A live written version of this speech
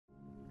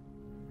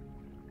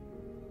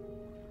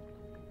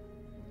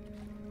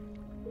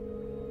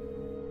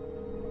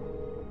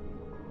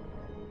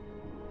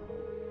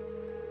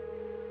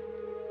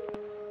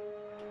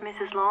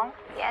Mrs. Long?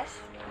 Yes?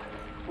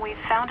 We've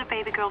found a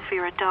baby girl for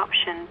your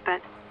adoption,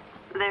 but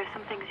there's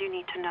some things you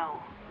need to know.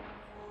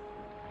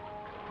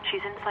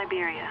 She's in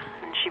Siberia,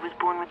 and she was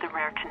born with a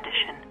rare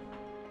condition.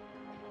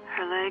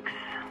 Her legs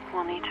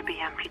will need to be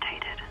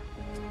amputated.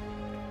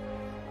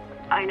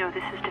 I know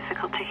this is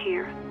difficult to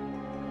hear.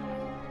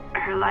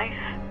 Her life,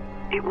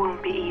 it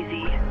won't be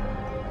easy.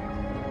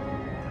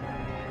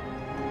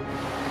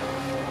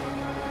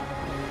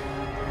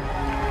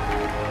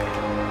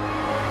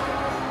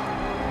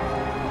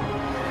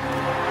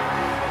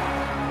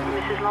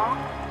 Mrs. Long?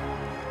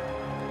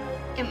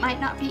 It might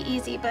not be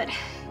easy, but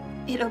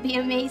it'll be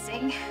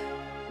amazing.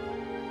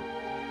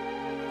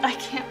 I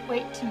can't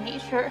wait to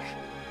meet her.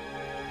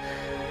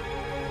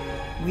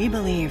 We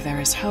believe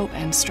there is hope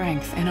and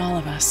strength in all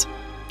of us.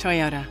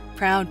 Toyota,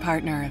 proud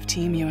partner of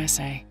Team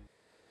USA.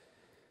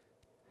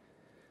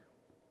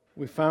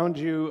 We found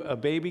you a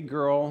baby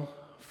girl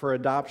for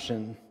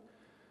adoption,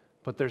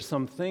 but there's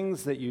some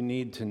things that you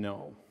need to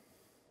know.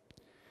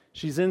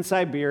 She's in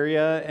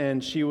Siberia,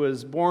 and she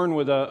was born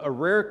with a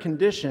rare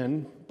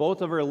condition.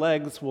 Both of her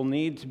legs will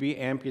need to be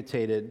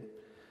amputated.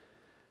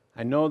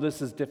 I know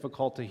this is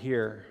difficult to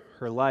hear.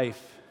 Her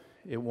life,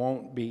 it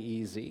won't be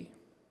easy.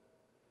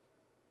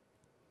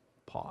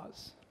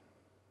 Pause.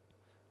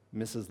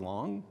 Mrs.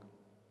 Long?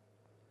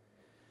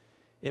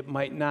 It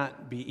might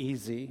not be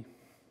easy,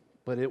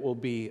 but it will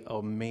be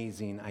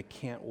amazing. I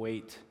can't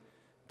wait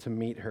to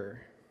meet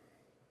her.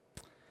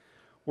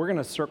 We're going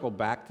to circle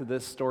back to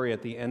this story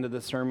at the end of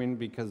the sermon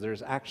because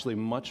there's actually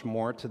much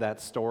more to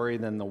that story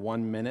than the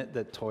 1 minute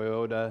that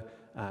Toyota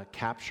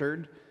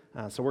captured.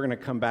 So we're going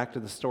to come back to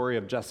the story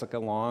of Jessica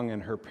Long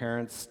and her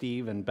parents,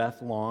 Steve and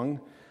Beth Long.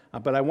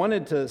 But I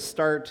wanted to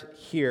start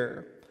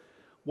here.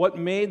 What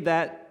made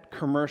that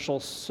commercial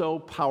so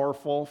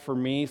powerful for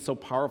me, so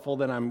powerful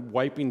that I'm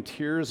wiping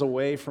tears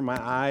away from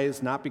my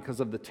eyes, not because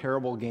of the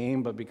terrible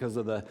game, but because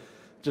of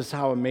just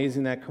how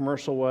amazing that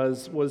commercial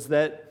was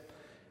that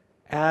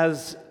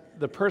as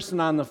the person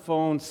on the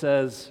phone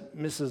says,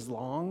 Mrs.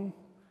 Long,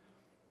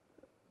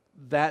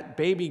 that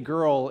baby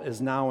girl is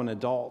now an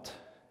adult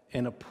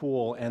in a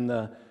pool, and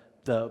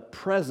the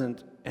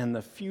present and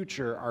the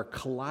future are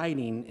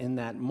colliding in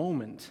that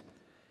moment.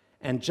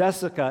 And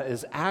Jessica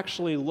is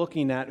actually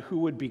looking at who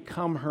would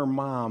become her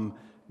mom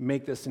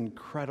make this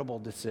incredible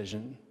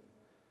decision.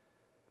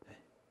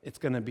 It's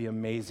going to be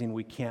amazing.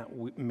 We can't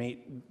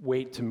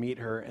wait to meet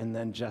her. And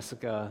then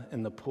Jessica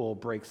in the pool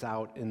breaks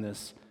out in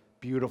this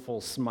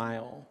beautiful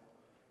smile.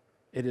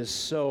 It is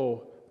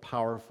so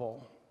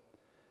powerful.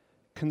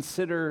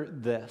 Consider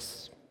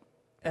this.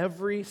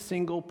 Every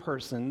single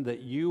person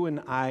that you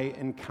and I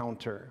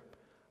encounter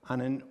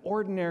on an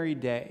ordinary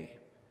day,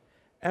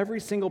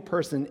 every single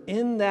person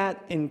in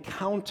that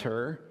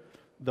encounter,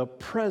 the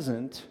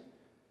present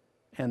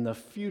and the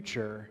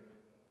future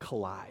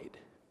collide.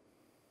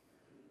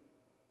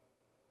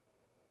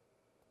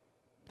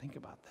 Think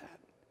about that.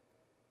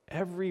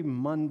 Every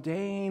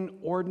mundane,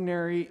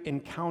 ordinary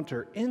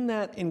encounter, in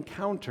that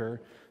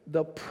encounter,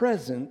 the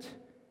present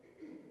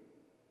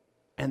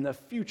and the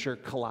future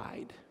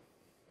collide.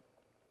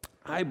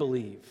 I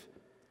believe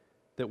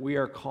that we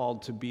are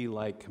called to be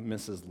like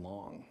Mrs.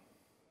 Long.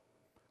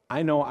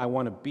 I know I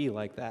want to be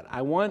like that.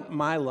 I want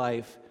my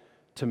life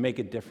to make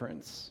a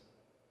difference.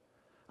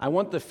 I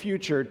want the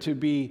future to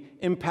be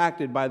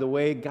impacted by the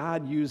way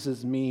God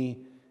uses me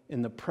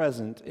in the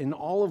present, in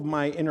all of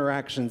my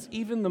interactions,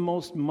 even the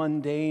most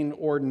mundane,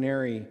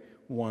 ordinary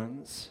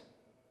ones.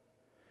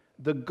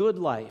 The good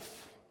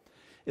life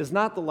is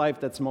not the life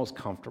that's most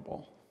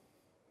comfortable.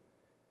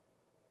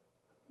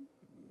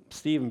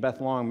 Steve and Beth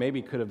Long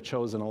maybe could have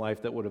chosen a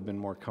life that would have been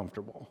more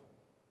comfortable.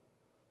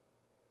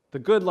 The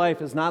good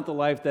life is not the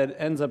life that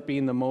ends up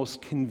being the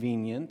most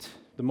convenient,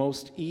 the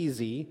most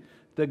easy.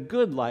 The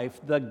good life,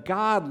 the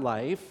God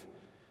life,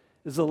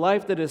 is a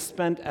life that is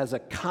spent as a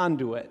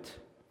conduit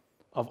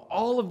of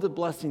all of the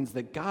blessings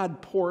that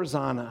God pours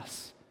on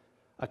us,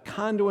 a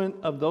conduit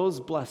of those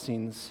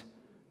blessings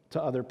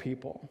to other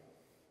people.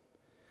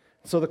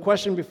 So the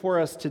question before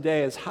us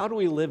today is, how do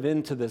we live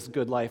into this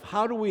good life?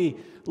 How do we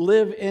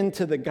live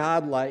into the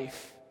God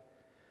life?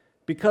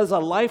 Because a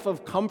life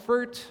of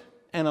comfort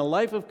and a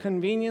life of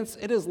convenience,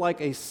 it is like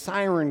a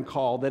siren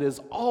call that is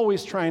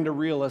always trying to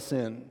reel us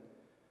in.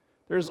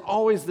 There's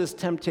always this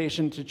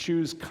temptation to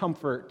choose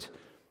comfort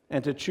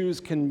and to choose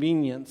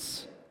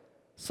convenience,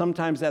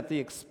 sometimes at the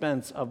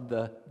expense of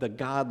the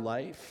God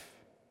life.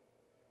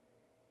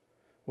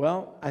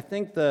 Well, I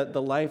think the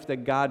life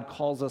that God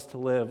calls us to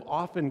live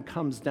often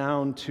comes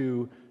down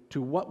to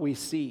what we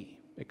see.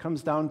 It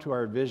comes down to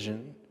our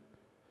vision.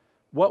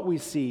 What we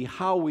see,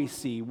 how we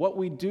see, what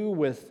we do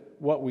with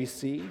what we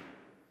see.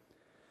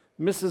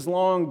 Mrs.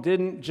 Long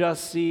didn't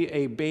just see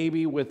a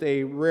baby with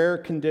a rare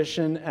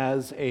condition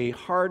as a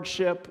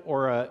hardship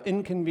or an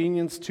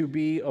inconvenience to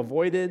be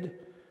avoided.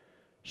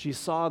 She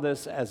saw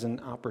this as an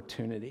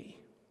opportunity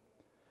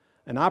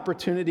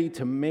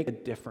to make a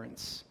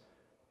difference,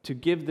 to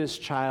give this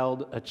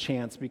child a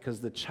chance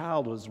because the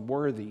child was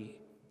worthy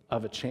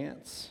of a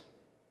chance.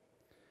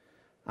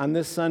 On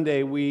this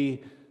Sunday,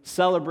 we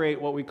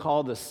celebrate what we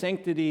call the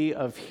sanctity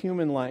of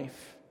human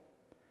life.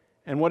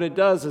 And what it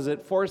does is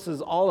it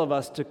forces all of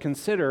us to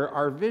consider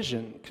our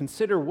vision,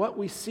 consider what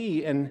we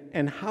see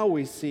and how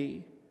we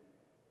see.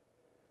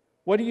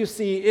 What do you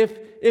see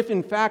if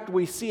in fact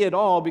we see it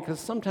all, because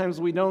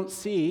sometimes we don't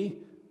see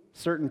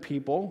certain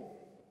people?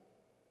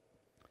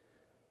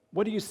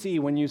 What do you see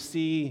when you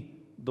see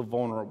the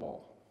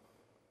vulnerable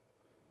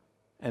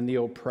and the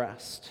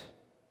oppressed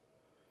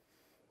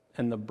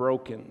and the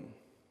broken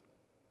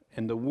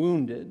and the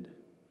wounded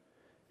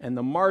and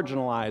the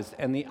marginalized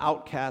and the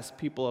outcast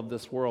people of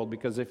this world?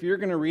 Because if you're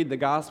going to read the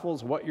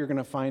Gospels, what you're going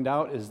to find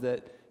out is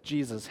that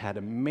Jesus had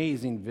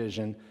amazing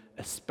vision,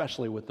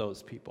 especially with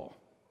those people.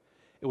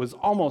 It was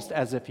almost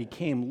as if he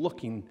came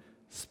looking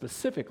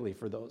specifically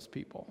for those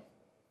people.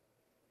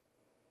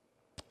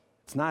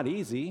 It's not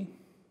easy.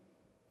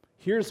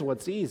 Here's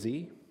what's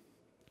easy.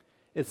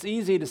 It's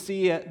easy to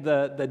see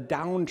the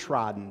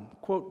downtrodden,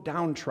 quote,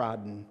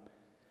 downtrodden,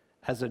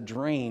 as a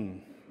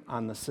drain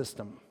on the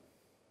system.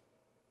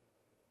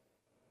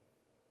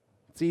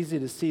 It's easy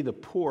to see the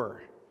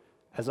poor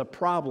as a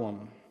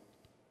problem,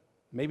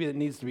 maybe that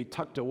needs to be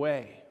tucked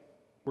away.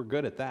 We're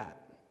good at that.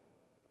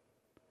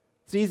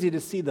 It's easy to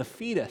see the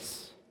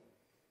fetus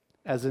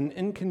as an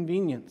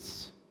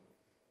inconvenience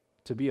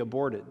to be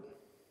aborted.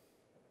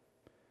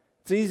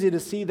 It's easy to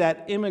see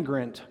that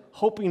immigrant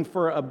hoping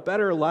for a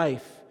better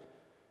life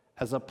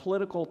as a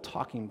political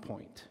talking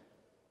point.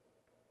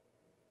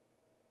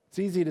 It's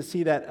easy to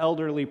see that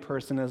elderly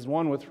person as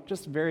one with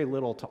just very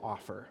little to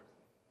offer.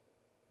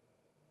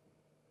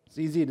 It's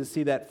easy to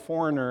see that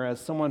foreigner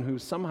as someone who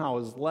somehow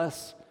is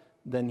less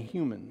than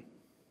human.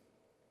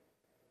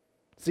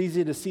 It's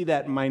easy to see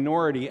that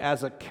minority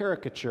as a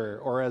caricature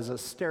or as a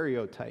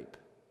stereotype.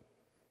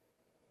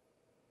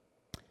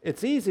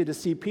 It's easy to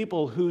see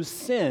people whose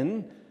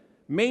sin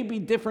may be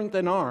different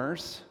than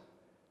ours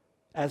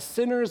as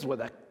sinners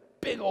with a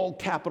big old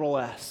capital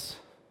S,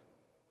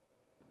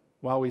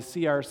 while we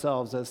see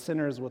ourselves as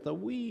sinners with a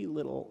wee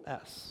little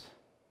s.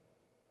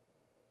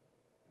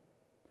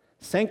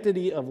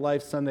 Sanctity of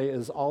Life Sunday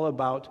is all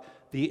about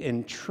the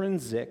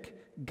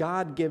intrinsic,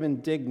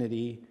 God-given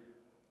dignity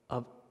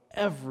of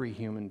every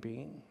human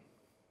being,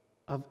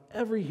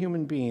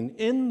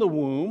 in the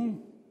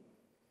womb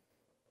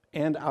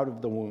and out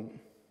of the womb.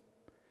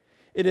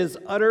 It is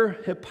utter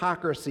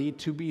hypocrisy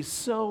to be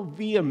so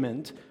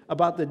vehement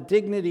about the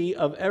dignity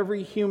of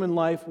every human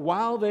life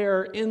while they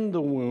are in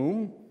the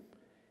womb,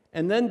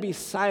 and then be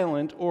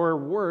silent, or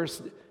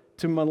worse,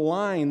 to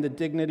malign the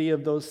dignity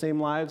of those same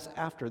lives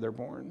after they're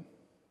born.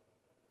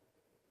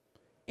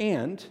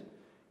 And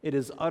it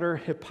is utter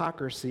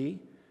hypocrisy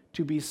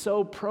to be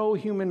so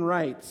pro-human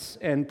rights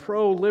and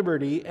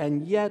pro-liberty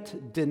and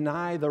yet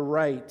deny the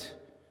right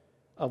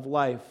of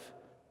life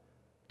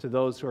to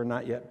those who are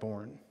not yet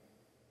born.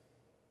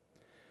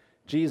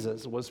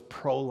 Jesus was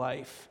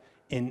pro-life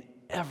in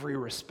every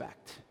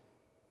respect.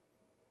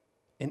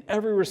 In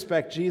every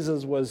respect,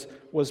 Jesus was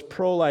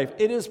pro-life.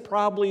 It is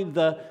probably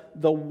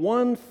the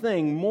one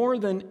thing, more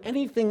than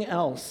anything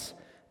else,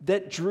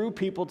 that drew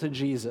people to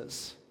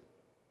Jesus.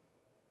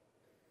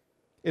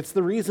 It's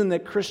the reason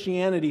that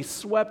Christianity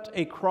swept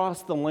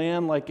across the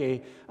land like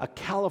a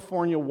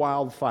California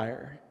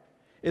wildfire.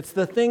 It's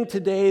the thing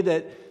today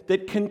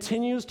that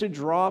continues to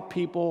draw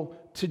people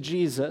to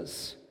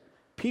Jesus.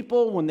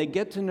 People, when they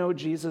get to know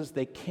Jesus,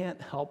 they can't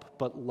help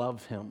but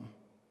love him,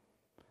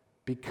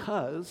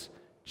 because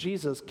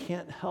Jesus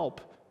can't help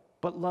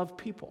but love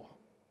people.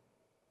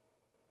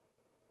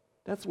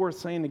 That's worth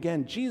saying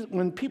again.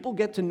 When people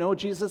get to know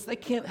Jesus, they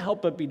can't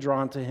help but be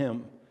drawn to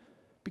him,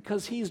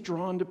 because he's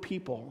drawn to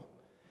people,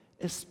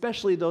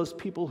 especially those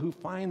people who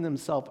find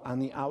themselves on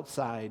the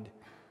outside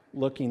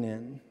looking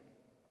in.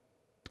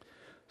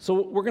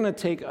 So we're going to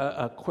take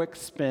a quick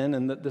spin,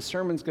 and the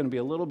sermon's going to be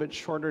a little bit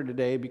shorter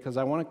today because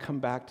I want to come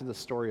back to the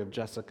story of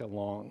Jessica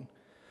Long.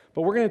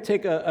 But we're going to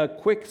take a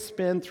quick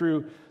spin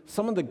through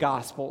some of the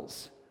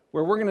Gospels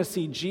where we're going to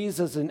see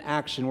Jesus in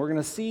action. We're going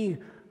to see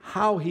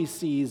how he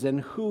sees and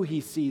who he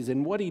sees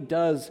and what he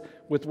does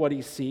with what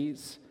he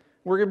sees.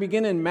 We're going to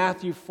begin in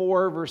Matthew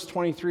 4, verse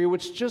 23,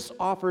 which just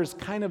offers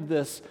kind of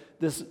this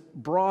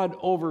broad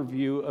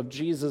overview of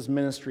Jesus'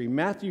 ministry.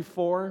 Matthew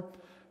 4,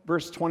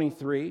 verse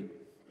 23.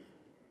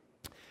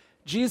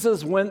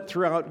 Jesus went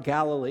throughout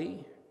Galilee,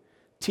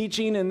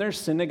 teaching in their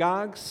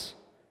synagogues,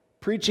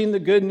 preaching the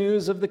good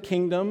news of the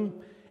kingdom,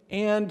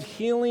 and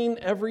healing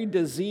every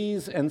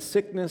disease and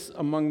sickness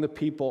among the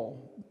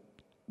people.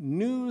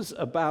 News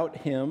about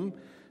him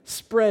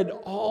spread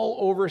all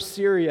over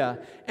Syria,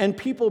 and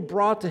people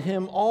brought to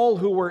him all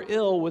who were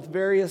ill with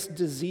various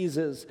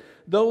diseases,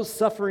 those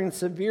suffering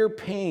severe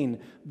pain,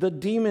 the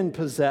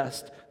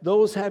demon-possessed,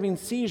 those having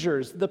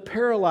seizures, the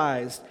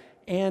paralyzed,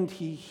 and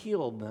he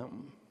healed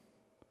them.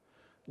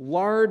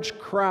 Large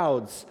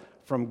crowds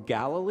from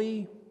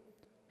Galilee,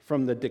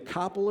 from the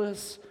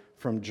Decapolis,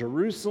 from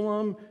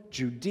Jerusalem,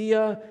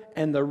 Judea,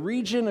 and the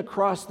region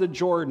across the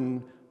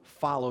Jordan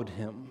followed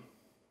him.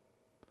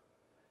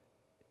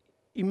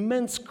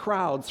 Immense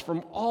crowds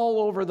from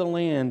all over the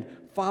land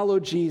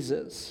followed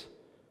Jesus.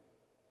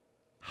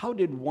 How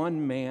did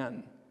one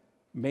man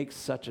make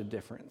such a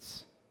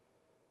difference?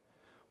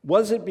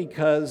 Was it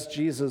because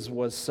Jesus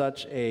was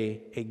such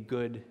a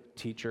good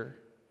teacher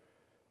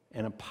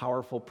and a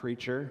powerful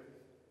preacher?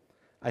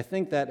 I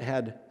think that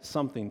had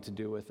something to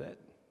do with it,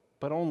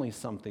 but only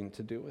something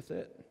to do with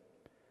it.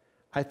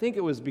 I think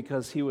it was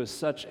because he was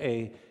such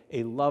a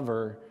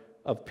lover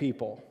of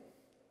people.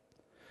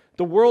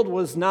 The world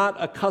was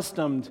not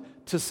accustomed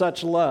to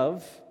such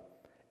love,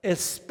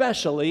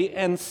 especially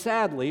and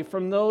sadly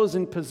from those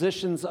in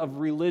positions of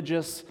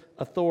religious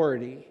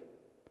authority.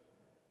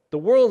 The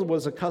world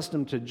was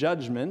accustomed to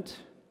judgment,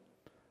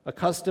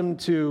 accustomed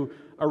to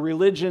a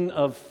religion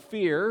of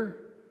fear,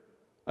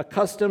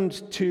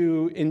 accustomed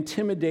to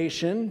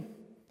intimidation.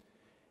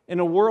 In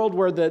a world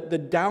where the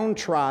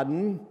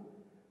downtrodden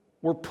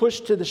were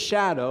pushed to the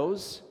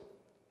shadows,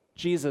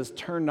 Jesus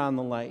turned on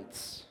the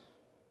lights.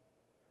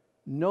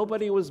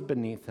 Nobody was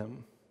beneath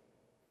him.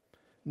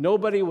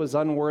 Nobody was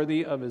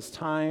unworthy of his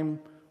time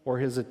or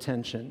his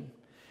attention.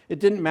 It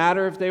didn't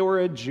matter if they were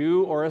a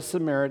Jew or a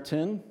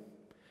Samaritan.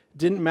 It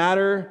didn't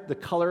matter the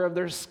color of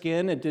their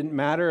skin. It didn't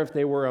matter if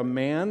they were a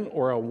man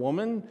or a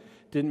woman.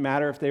 It didn't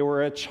matter if they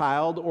were a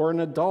child or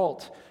an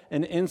adult,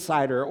 an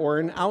insider or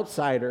an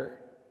outsider.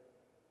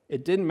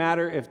 It didn't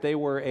matter if they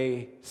were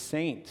a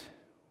saint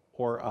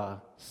or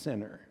a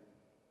sinner.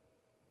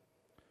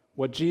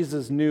 What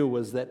Jesus knew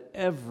was that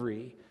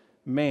every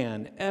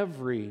man,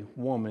 every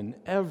woman,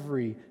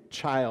 every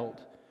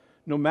child,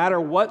 no matter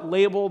what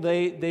label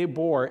they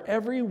bore,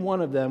 every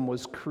one of them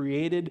was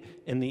created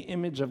in the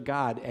image of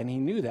God, and he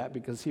knew that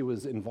because he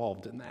was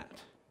involved in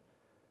that.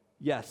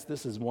 Yes,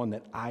 this is one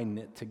that I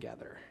knit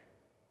together.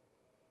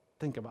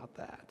 Think about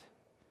that.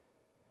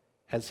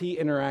 As he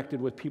interacted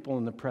with people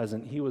in the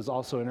present, he was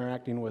also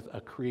interacting with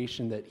a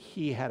creation that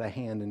he had a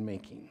hand in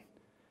making.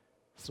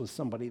 This was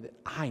somebody that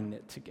I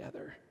knit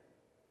together.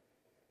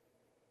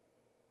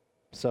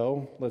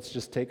 So let's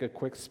just take a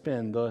quick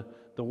spin. The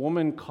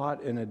woman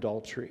caught in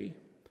adultery.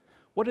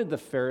 What did the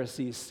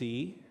Pharisees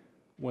see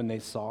when they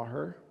saw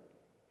her?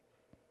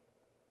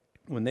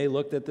 When they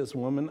looked at this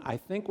woman, I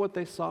think what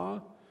they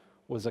saw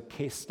was a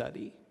case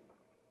study.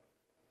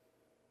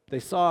 They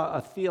saw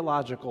a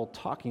theological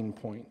talking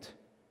point.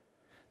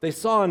 They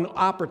saw an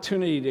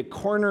opportunity to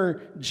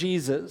corner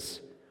Jesus.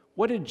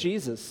 What did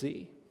Jesus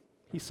see?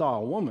 He saw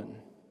a woman.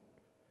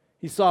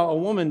 He saw a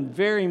woman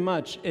very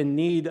much in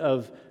need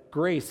of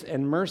grace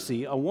and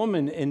mercy, a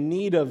woman in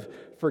need of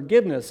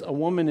forgiveness, a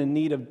woman in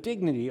need of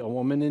dignity, a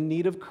woman in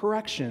need of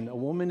correction, a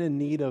woman in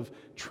need of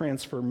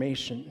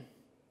transformation.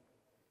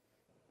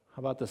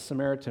 How about the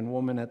Samaritan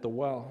woman at the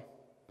well?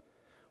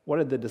 What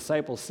did the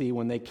disciples see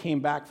when they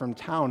came back from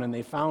town and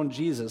they found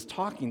Jesus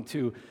talking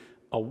to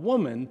a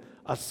woman,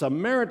 a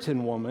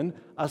Samaritan woman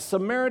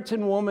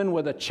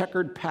with a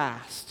checkered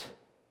past?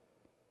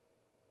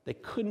 They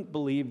couldn't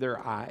believe their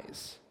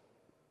eyes.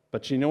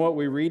 But you know what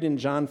we read in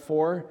John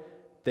 4?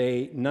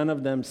 None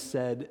of them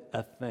said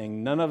a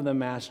thing. None of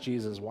them asked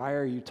Jesus, why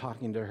are you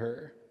talking to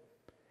her?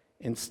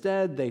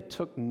 Instead, they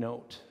took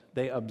note.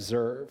 They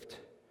observed.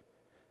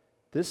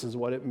 This is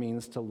what it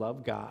means to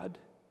love God.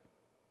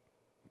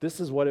 This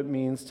is what it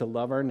means to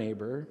love our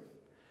neighbor.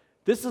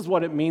 This is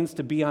what it means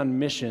to be on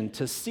mission,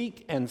 to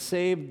seek and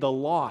save the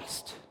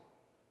lost.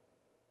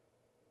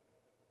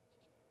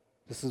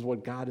 This is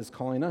what God is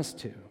calling us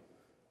to.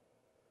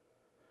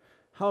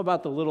 How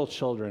about the little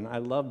children? I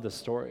love the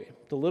story.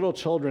 The little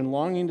children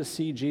longing to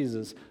see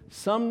Jesus.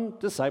 Some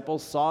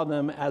disciples saw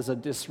them as a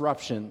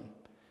disruption,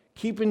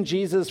 keeping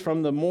Jesus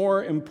from the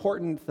more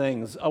important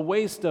things, a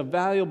waste of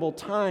valuable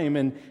time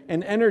and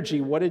energy.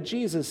 What did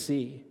Jesus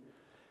see?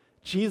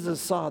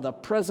 Jesus saw the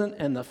present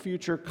and the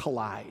future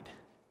collide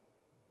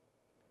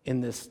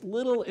in this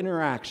little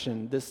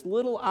interaction, this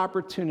little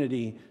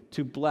opportunity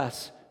to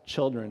bless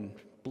children,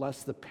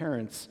 bless the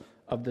parents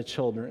of the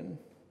children.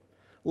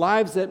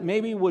 Lives that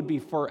maybe would be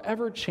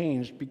forever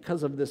changed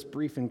because of this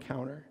brief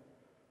encounter.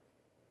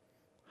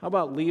 How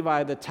about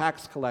Levi the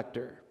tax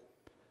collector,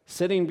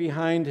 sitting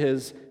behind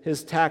his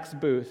tax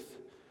booth?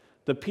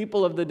 The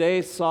people of the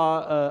day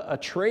saw a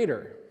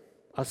traitor,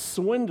 a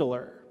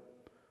swindler,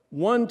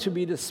 one to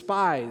be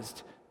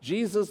despised.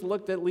 Jesus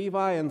looked at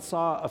Levi and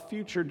saw a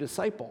future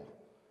disciple,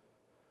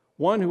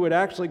 one who would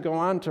actually go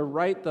on to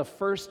write the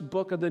first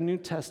book of the New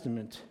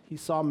Testament. He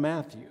saw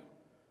Matthew.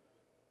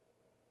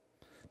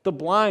 The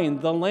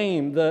blind, the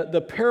lame,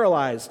 the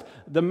paralyzed,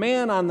 the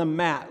man on the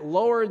mat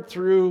lowered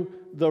through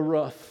the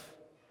roof.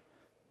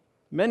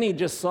 Many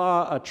just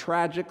saw a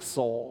tragic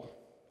soul.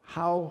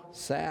 How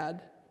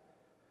sad.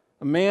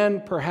 A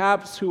man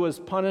perhaps who was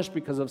punished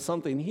because of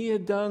something he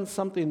had done,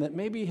 something that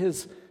maybe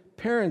his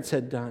parents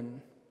had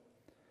done.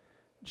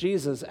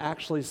 Jesus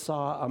actually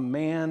saw a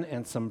man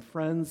and some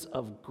friends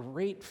of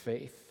great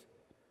faith.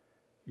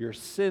 Your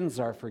sins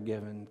are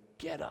forgiven.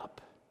 Get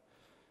up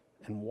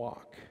and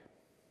walk.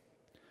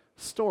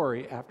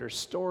 Story after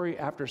story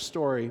after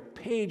story,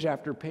 page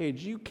after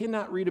page. You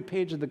cannot read a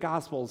page of the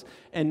Gospels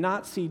and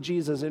not see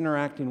Jesus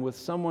interacting with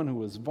someone who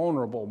was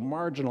vulnerable,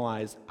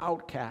 marginalized,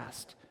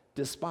 outcast,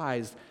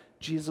 despised.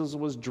 Jesus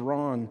was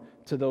drawn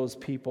to those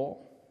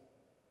people.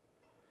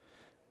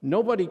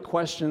 Nobody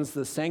questions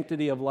the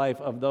sanctity of life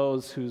of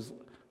those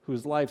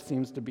whose life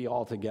seems to be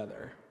all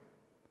together.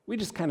 We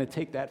just kind of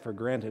take that for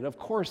granted. Of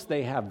course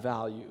they have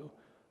value.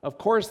 Of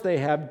course they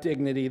have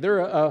dignity. They're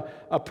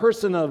a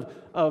person of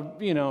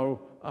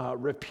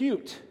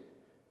repute.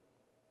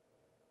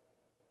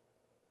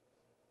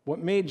 What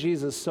made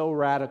Jesus so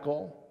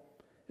radical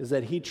is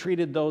that he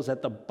treated those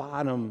at the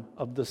bottom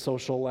of the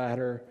social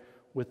ladder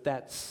with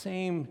that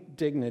same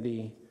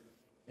dignity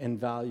and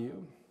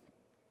value.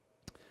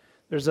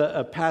 There's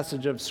a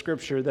passage of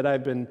Scripture that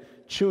I've been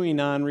chewing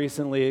on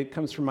recently. It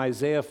comes from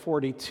Isaiah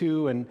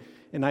 42, and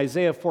in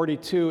Isaiah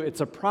 42,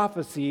 it's a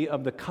prophecy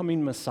of the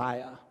coming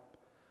Messiah.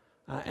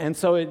 And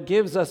so it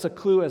gives us a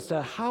clue as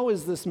to how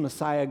is this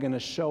Messiah going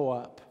to show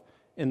up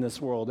in this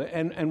world,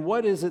 and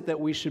what is it that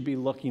we should be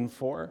looking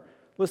for.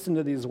 Listen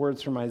to these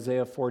words from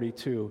Isaiah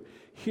 42.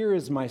 Here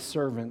is my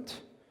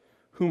servant,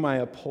 whom I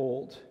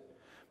uphold,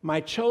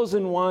 my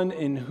chosen one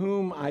in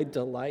whom I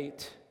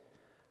delight.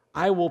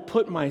 I will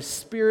put my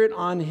spirit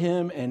on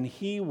him, and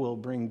he will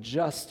bring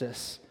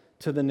justice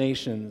to the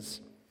nations.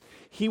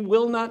 He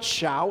will not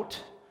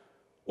shout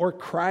or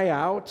cry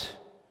out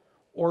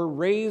or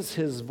raise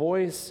his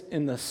voice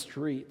in the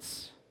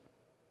streets.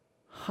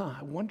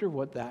 I wonder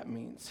what that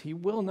means. He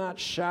will not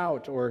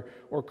shout or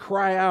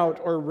cry out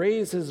or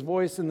raise his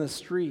voice in the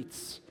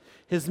streets.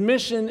 His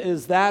mission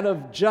is that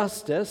of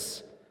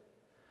justice,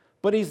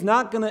 but he's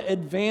not going to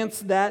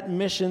advance that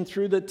mission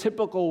through the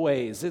typical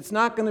ways. It's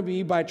not going to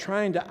be by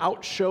trying to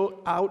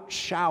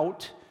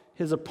outshout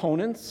his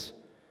opponents.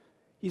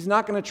 He's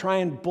not going to try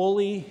and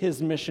bully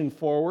his mission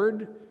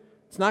forward.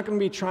 It's not going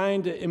to be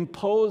trying to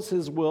impose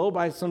his will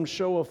by some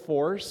show of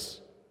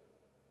force.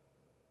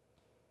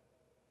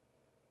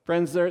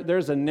 Friends,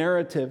 there's a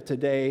narrative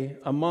today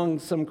among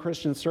some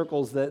Christian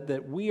circles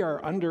that we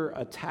are under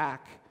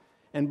attack.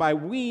 And by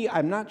we,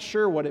 I'm not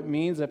sure what it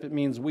means, if it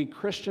means we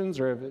Christians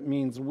or if it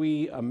means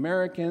we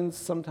Americans.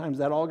 Sometimes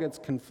that all gets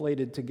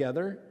conflated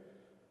together.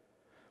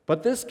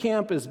 But this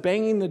camp is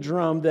banging the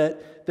drum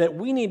that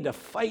we need to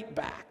fight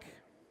back.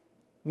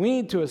 We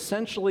need to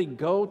essentially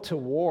go to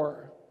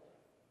war.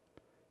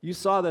 You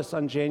saw this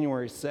on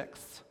January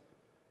 6th.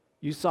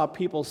 You saw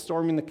people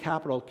storming the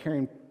Capitol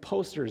carrying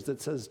posters that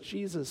says,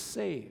 Jesus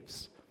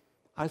saves.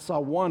 I saw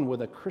one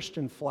with a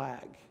Christian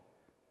flag.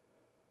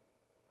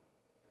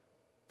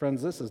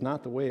 Friends, this is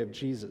not the way of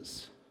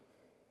Jesus.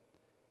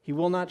 He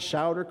will not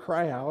shout or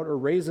cry out or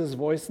raise his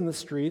voice in the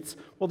streets.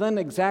 Well, then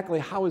exactly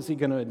how is he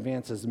going to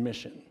advance his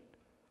mission?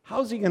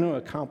 How is he going to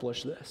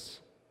accomplish this?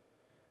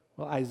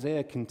 Well,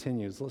 Isaiah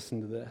continues.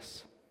 Listen to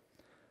this.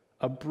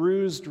 A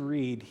bruised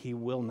reed he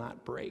will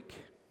not break.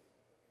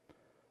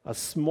 A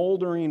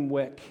smoldering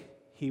wick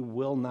he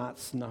will not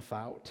snuff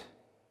out.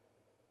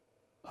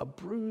 A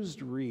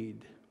bruised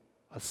reed,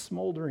 a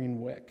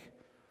smoldering wick.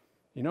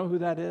 You know who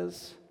that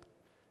is?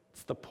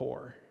 It's the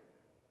poor.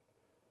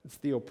 It's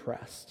the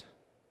oppressed,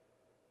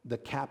 the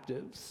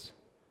captives,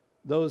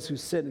 those who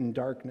sit in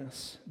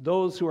darkness,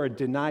 those who are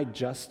denied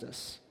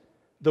justice,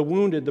 the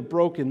wounded, the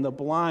broken, the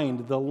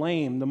blind, the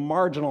lame, the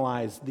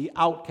marginalized, the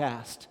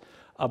outcast.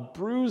 A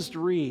bruised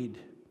reed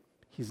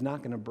he's not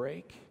going to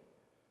break.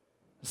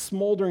 A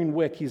smoldering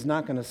wick he's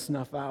not going to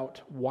snuff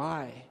out.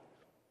 Why?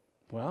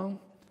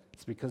 Well,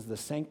 it's because of the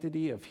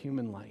sanctity of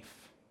human life.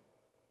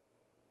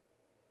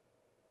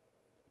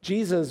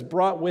 Jesus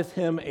brought with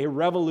him a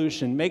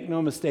revolution. Make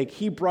no mistake,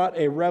 he brought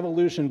a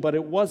revolution, but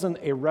it wasn't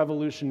a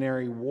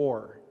revolutionary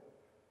war.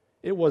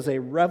 It was a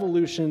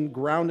revolution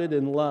grounded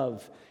in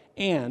love.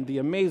 And the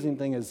amazing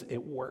thing is,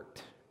 it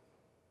worked.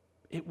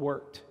 It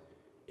worked.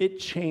 It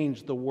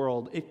changed the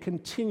world. It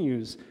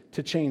continues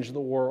to change the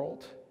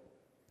world.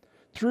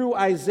 Through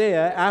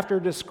Isaiah, after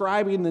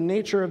describing the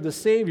nature of the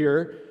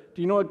Savior,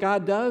 do you know what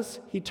God does?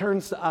 He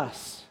turns to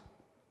us.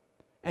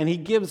 And he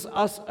gives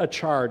us a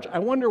charge. I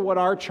wonder what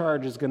our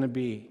charge is going to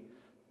be.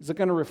 Is it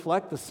going to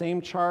reflect the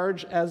same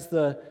charge as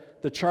the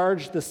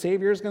charge the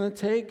Savior is going to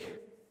take?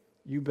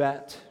 You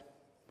bet.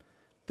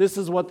 This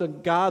is what the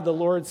God, the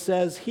Lord,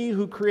 says. He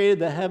who created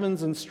the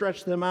heavens and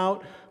stretched them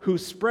out, who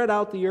spread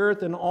out the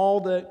earth and all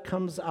that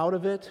comes out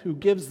of it, who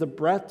gives the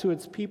breath to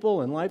its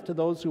people and life to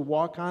those who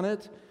walk on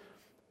it.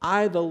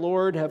 I, the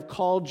Lord, have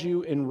called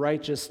you in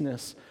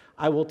righteousness.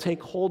 I will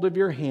take hold of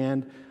your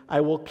hand.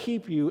 I will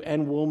keep you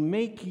and will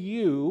make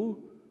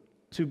you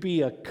to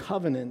be a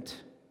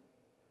covenant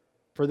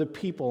for the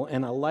people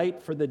and a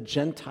light for the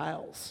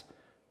Gentiles,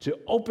 to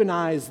open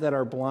eyes that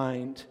are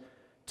blind,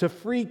 to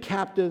free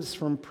captives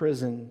from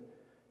prison,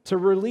 to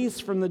release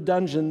from the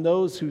dungeon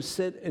those who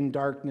sit in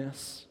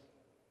darkness.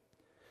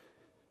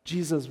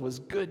 Jesus was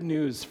good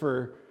news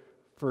for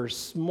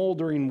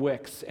smoldering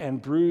wicks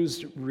and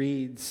bruised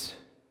reeds.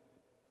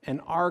 And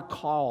our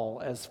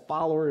call as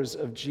followers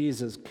of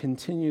Jesus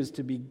continues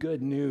to be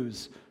good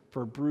news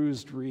for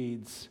bruised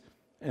reeds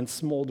and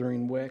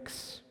smoldering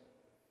wicks.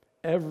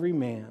 Every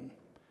man,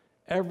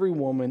 every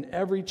woman,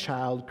 every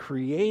child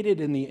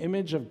created in the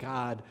image of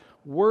God,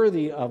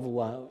 worthy of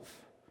love.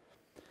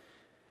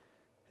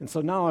 And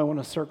so now I want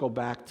to circle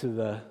back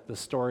to the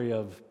story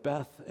of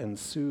Beth and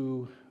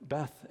Sue,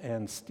 Beth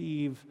and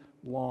Steve,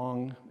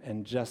 Long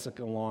and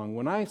Jessica Long.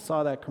 When I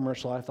saw that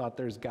commercial, I thought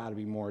there's got to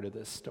be more to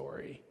this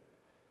story.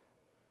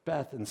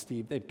 Beth and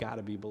Steve, they've got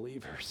to be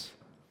believers.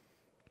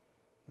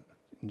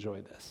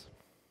 Enjoy this.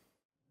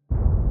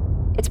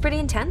 It's pretty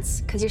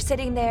intense because you're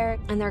sitting there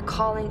and they're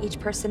calling each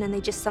person and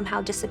they just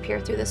somehow disappear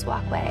through this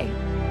walkway.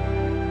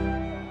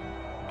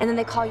 And then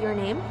they call your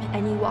name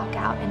and you walk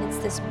out and it's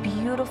this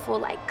beautiful,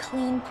 like,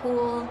 clean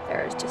pool.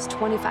 There's just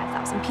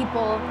 25,000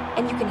 people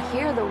and you can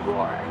hear the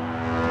roar.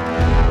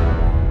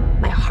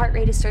 My heart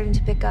rate is starting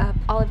to pick up.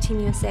 All of Team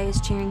USA is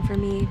cheering for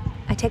me.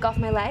 I take off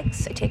my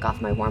legs, I take off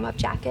my warm-up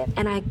jacket,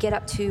 and I get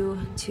up to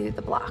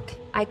the block.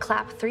 I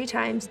clap 3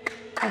 times.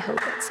 I hope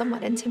it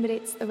somewhat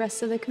intimidates the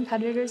rest of the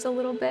competitors a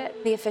little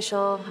bit. The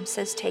official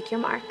says, "Take your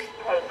mark."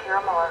 Take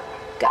your mark.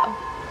 Go.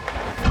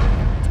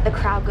 The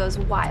crowd goes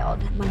wild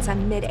once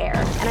I'm midair,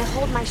 and I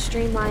hold my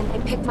streamline, I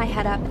pick my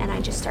head up, and I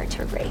just start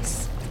to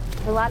race.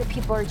 A lot of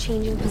people are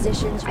changing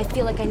positions. I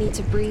feel like I need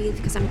to breathe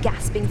because I'm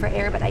gasping for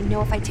air, but I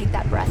know if I take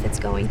that breath, it's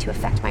going to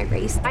affect my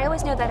race. I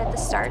always know that at the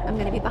start, I'm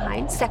gonna be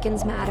behind.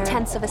 Seconds matter,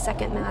 tenths of a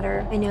second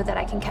matter. I know that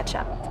I can catch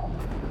up.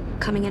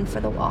 Coming in for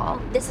the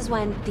wall. This is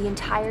when the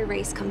entire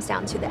race comes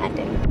down to the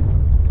ending.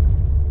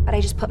 But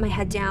I just put my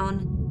head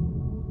down,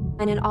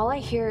 and then all I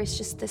hear is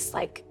just this,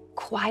 like,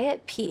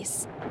 quiet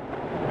peace.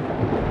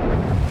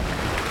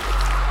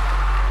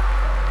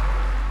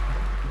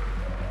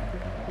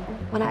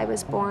 When I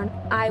was born,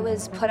 I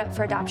was put up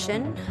for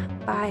adoption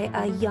by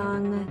a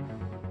young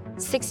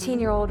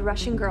 16-year-old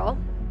Russian girl.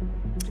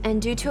 And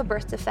due to a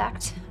birth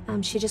defect,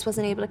 she just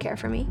wasn't able to care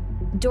for me.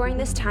 During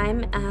this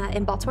time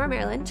in Baltimore,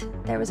 Maryland,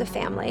 there was a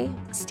family,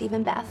 Steve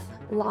and Beth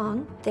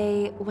Long.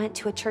 They went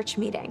to a church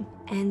meeting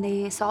and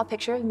they saw a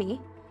picture of me.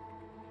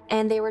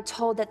 And they were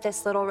told that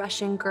this little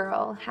Russian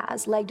girl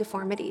has leg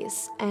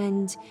deformities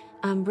and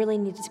really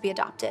needed to be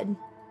adopted.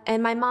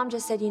 And my mom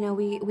just said, you know,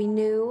 we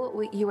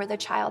knew you were the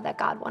child that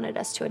God wanted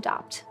us to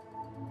adopt.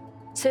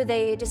 So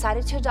they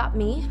decided to adopt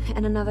me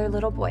and another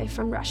little boy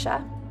from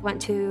Russia.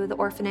 Went to the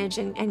orphanage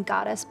and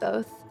got us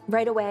both.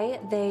 Right away,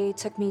 they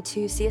took me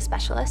to see a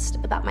specialist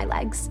about my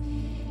legs.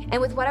 And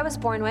with what I was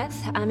born with,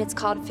 it's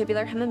called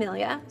fibular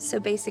hemimelia.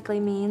 So basically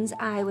means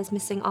I was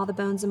missing all the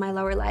bones in my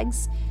lower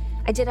legs.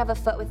 I did have a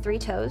foot with 3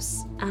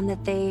 toes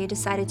that they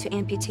decided to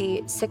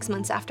amputate 6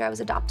 months after I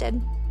was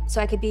adopted. So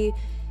I could be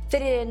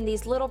fitted in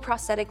these little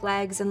prosthetic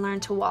legs and learn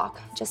to walk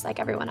just like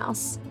everyone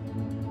else.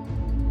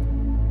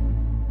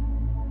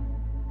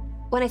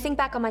 When I think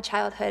back on my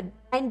childhood,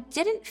 I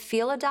didn't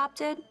feel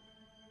adopted.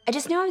 I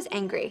just knew I was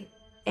angry.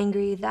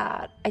 Angry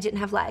that I didn't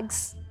have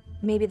legs.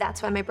 Maybe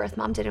that's why my birth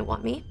mom didn't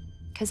want me,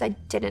 because I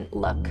didn't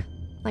look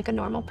like a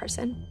normal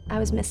person. I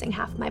was missing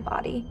half my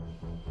body.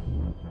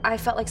 I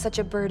felt like such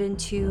a burden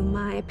to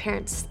my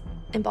parents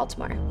in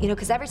Baltimore, you know,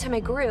 because every time I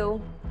grew,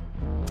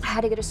 I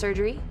had to get a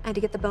surgery. I had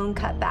to get the bone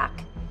cut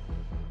back.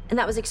 And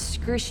that was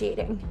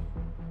excruciating.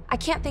 I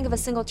can't think of a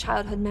single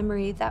childhood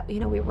memory that, you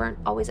know, we weren't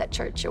always at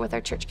church or with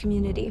our church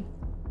community.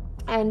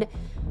 And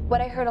what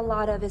I heard a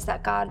lot of is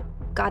that God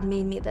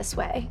made me this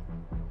way.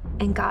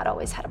 And God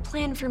always had a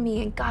plan for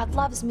me, and God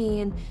loves me,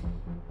 and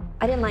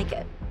I didn't like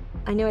it.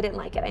 I knew I didn't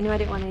like it. I knew I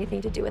didn't want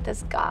anything to do with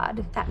this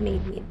God that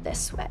made me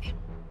this way.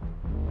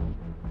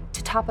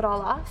 To top it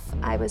all off,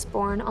 I was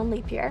born on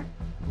leap year.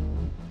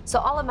 So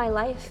all of my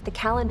life, the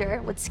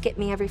calendar would skip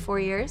me every 4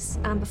 years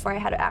before I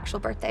had an actual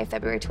birthday,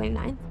 February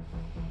 29th.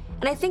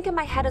 And I think in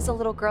my head as a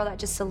little girl that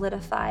just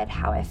solidified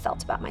how I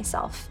felt about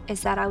myself,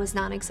 is that I was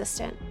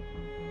non-existent.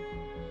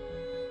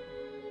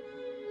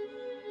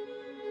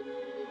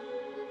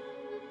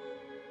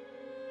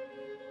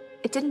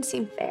 It didn't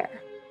seem fair,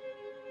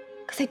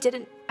 because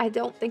I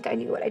don't think I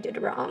knew what I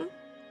did wrong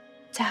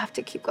to have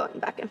to keep going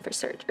back in for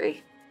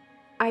surgery.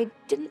 I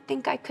didn't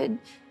think I could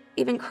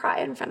even cry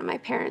in front of my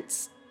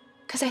parents,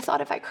 because I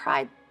thought if I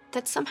cried,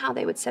 that somehow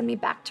they would send me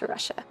back to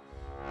Russia.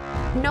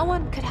 No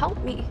one could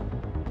help me.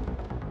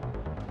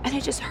 And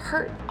it just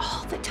hurt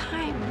all the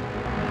time.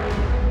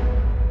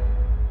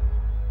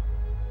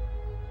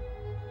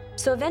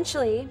 So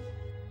eventually,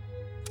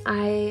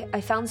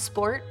 I found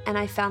sport, and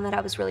I found that I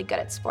was really good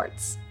at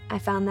sports. I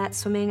found that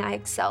swimming, I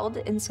excelled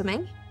in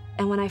swimming.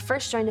 And when I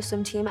first joined a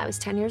swim team, I was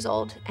 10 years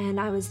old, and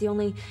I was the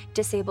only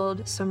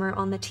disabled swimmer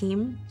on the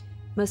team.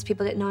 Most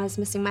people didn't know I was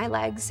missing my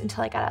legs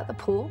until I got out of the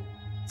pool.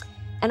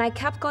 And I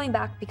kept going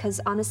back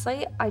because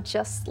honestly, I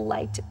just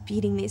liked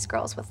beating these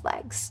girls with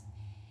legs.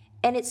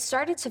 And it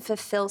started to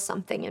fulfill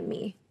something in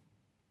me,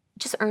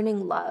 just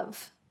earning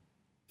love.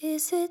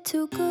 Is it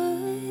too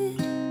good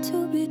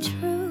to be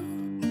true?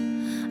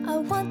 I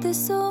want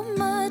this so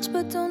much,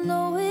 but don't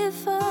know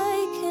if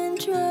I can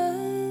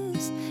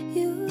trust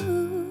you.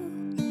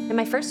 In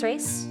my first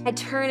race, I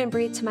turned and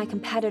breathed to my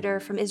competitor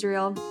from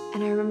Israel,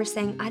 and I remember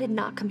saying, I did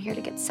not come here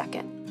to get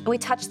second. And we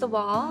touched the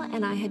wall,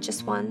 and I had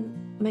just won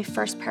my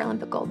first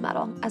Paralympic gold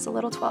medal as a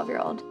little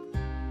 12-year-old.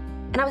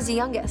 And I was the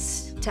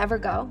youngest to ever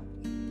go,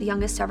 the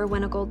youngest to ever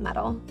win a gold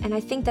medal, and I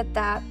think that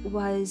that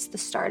was the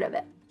start of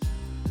it.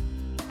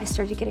 I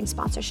started getting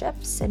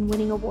sponsorships and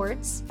winning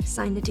awards. I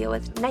signed a deal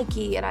with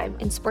Nike, and I'm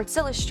in Sports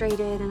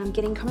Illustrated, and I'm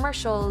getting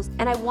commercials.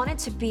 And I wanted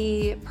to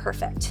be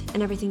perfect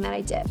in everything that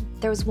I did.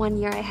 There was one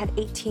year I had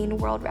 18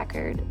 world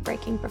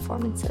record-breaking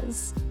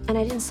performances, and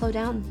I didn't slow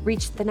down.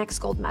 Reached the next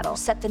gold medal,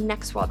 set the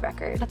next world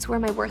record. That's where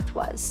my worth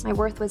was. My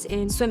worth was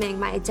in swimming.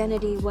 My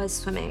identity was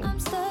swimming. I'm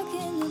stuck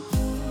in the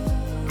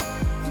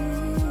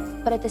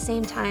blue. But at the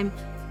same time,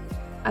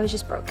 I was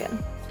just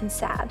broken and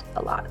sad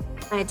a lot.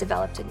 I had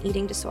developed an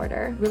eating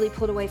disorder, really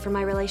pulled away from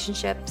my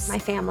relationships, my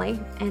family,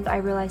 and I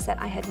realized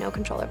that I had no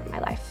control over my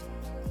life.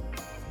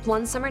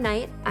 One summer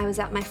night, I was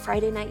at my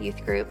Friday night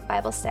youth group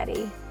Bible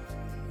study,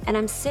 and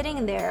I'm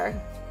sitting there,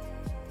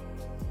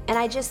 and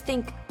I just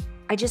think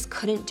I just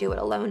couldn't do it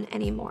alone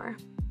anymore.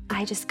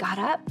 I just got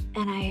up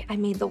and I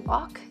made the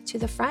walk to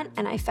the front,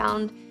 and I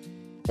found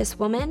this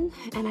woman,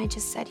 and I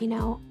just said, you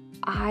know,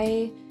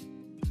 I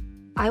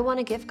want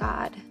to give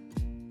God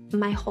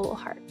my whole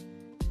heart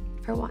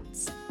for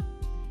once.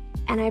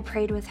 And I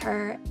prayed with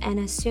her, and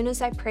as soon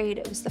as I prayed,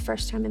 it was the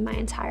first time in my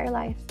entire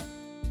life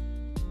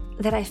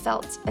that I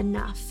felt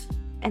enough,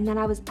 and then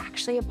I was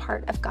actually a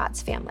part of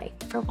God's family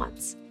for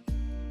once.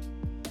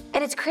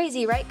 And it's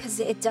crazy, right? Because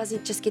it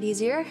doesn't just get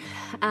easier.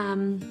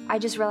 I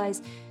just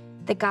realized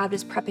that God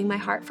was prepping my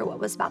heart for what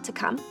was about to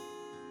come.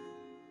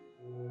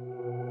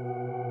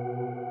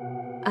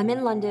 I'm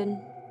in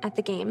London at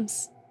the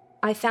games.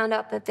 I found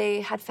out that they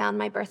had found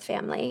my birth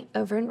family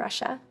over in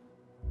Russia.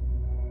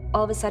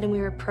 All of a sudden, we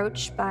were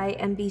approached by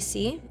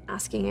NBC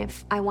asking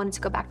if I wanted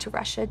to go back to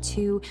Russia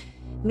to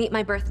meet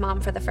my birth mom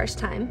for the first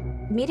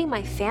time. Meeting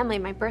my family,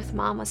 my birth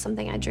mom, was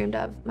something I dreamed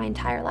of my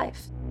entire life.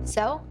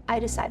 So I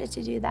decided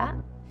to do that.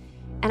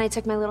 And I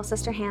took my little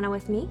sister Hannah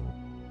with me.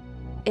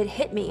 It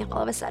hit me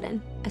all of a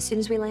sudden, as soon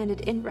as we landed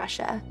in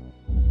Russia,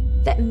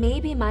 that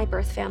maybe my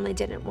birth family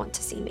didn't want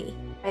to see me.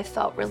 I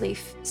felt really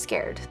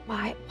scared.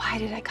 Why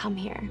did I come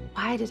here?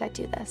 Why did I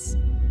do this?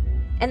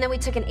 And then we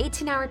took an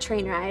 18-hour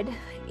train ride,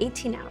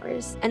 18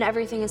 hours, and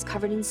everything is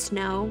covered in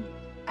snow.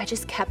 I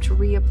just kept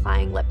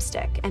reapplying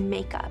lipstick and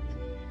makeup.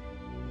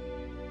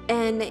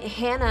 And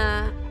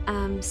Hannah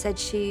said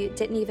she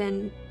didn't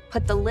even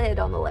put the lid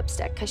on the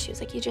lipstick because she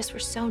was like, you just were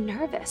so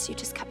nervous. You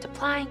just kept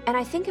applying. And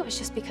I think it was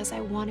just because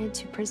I wanted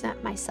to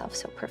present myself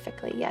so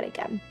perfectly yet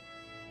again.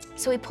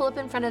 So we pull up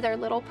in front of their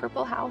little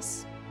purple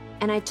house,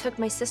 and I took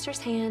my sister's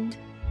hand,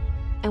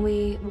 and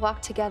we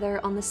walked together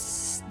on the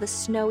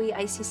snowy,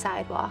 icy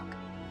sidewalk.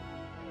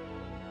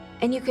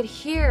 And you could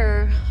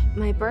hear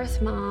my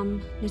birth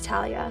mom,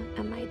 Natalia,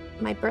 and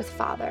my birth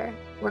father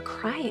were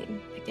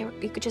crying. Like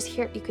you could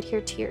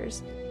hear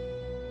tears.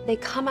 They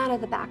come out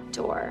of the back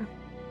door,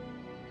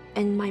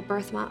 and my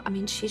birth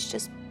mom, she's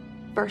just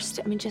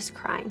just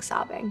crying,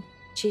 sobbing.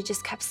 She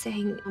just kept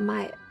saying,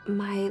 my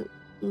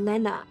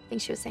Lena, I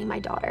think she was saying my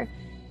daughter.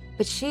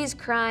 But she's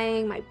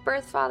crying, my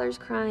birth father's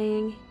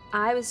crying.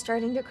 I was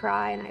starting to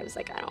cry, and I was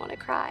like, I don't want to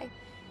cry.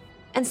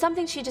 And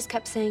something she just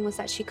kept saying was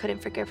that she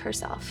couldn't forgive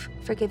herself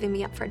for giving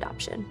me up for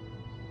adoption.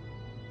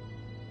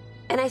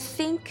 And I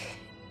think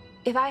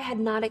if I had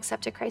not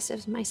accepted Christ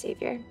as my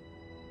Savior,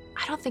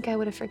 I don't think I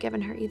would have forgiven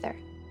her either.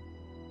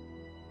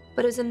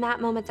 But it was in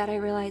that moment that I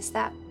realized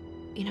that,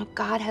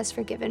 God has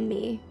forgiven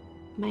me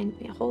my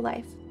whole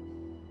life.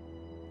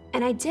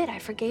 And I did. I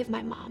forgave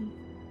my mom.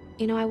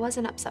 I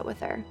wasn't upset with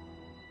her.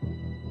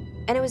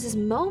 And it was this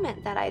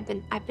moment that I've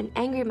been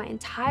angry my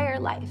entire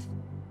life.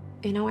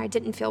 I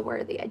didn't feel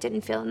worthy. I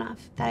didn't feel enough.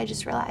 That I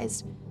just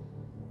realized,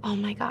 oh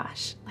my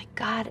gosh, like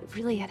God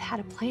really had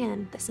a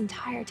plan this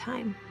entire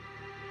time.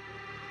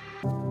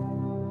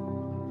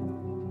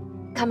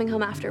 Coming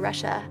home after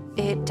Russia,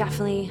 it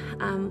definitely,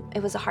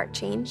 it was a heart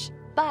change,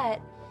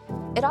 but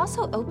it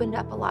also opened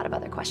up a lot of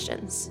other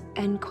questions,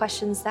 and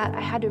questions that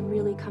I had to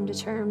really come to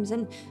terms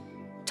and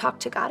talk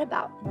to God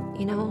about,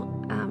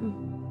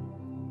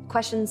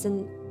 questions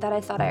that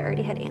I thought I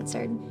already had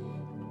answered.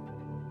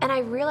 And I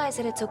realized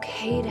that it's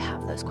okay to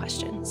have those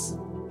questions.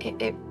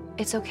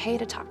 It's okay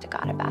to talk to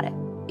God about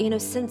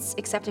it. Since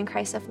accepting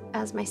Christ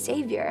as my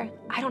Savior,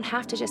 I don't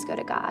have to just go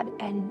to God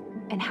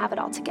and have it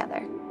all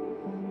together.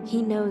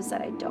 He knows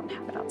that I don't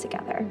have it all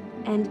together.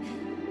 And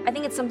I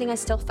think it's something I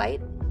still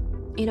fight.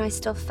 I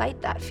still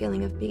fight that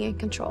feeling of being in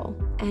control.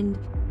 And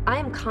I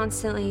am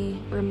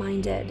constantly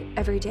reminded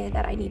every day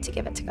that I need to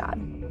give it to God.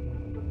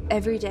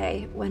 Every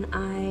day when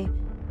I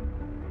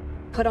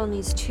put on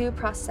these 2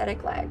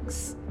 prosthetic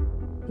legs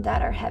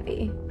that are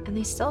heavy, and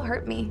they still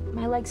hurt me.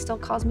 My legs still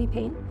cause me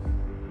pain.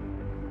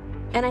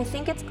 And I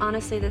think it's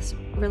honestly this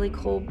really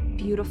cool,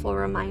 beautiful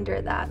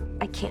reminder that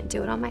I can't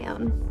do it on my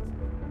own.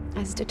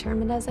 As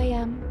determined as I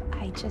am,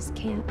 I just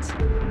can't.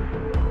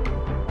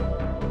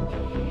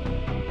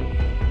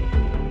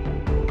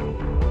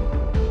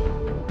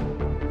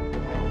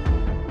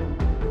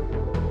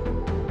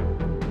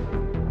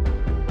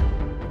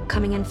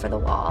 Coming in for the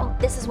wall.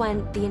 This is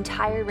when the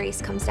entire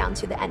race comes down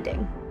to the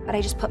ending. But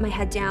I just put my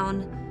head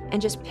down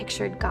and just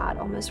pictured God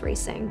almost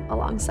racing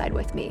alongside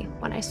with me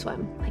when I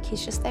swim, like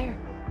he's just there.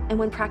 And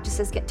when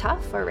practices get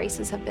tough or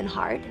races have been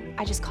hard,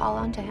 I just call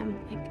on to him,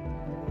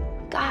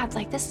 like, God,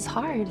 like, this is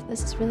hard.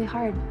 This is really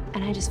hard.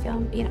 And I just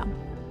feel, you know,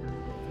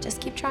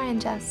 just keep trying,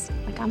 Jess.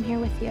 Like, I'm here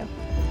with you.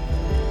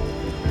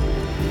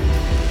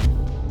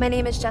 My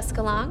name is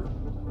Jessica Long,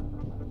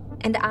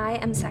 and I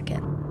am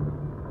second.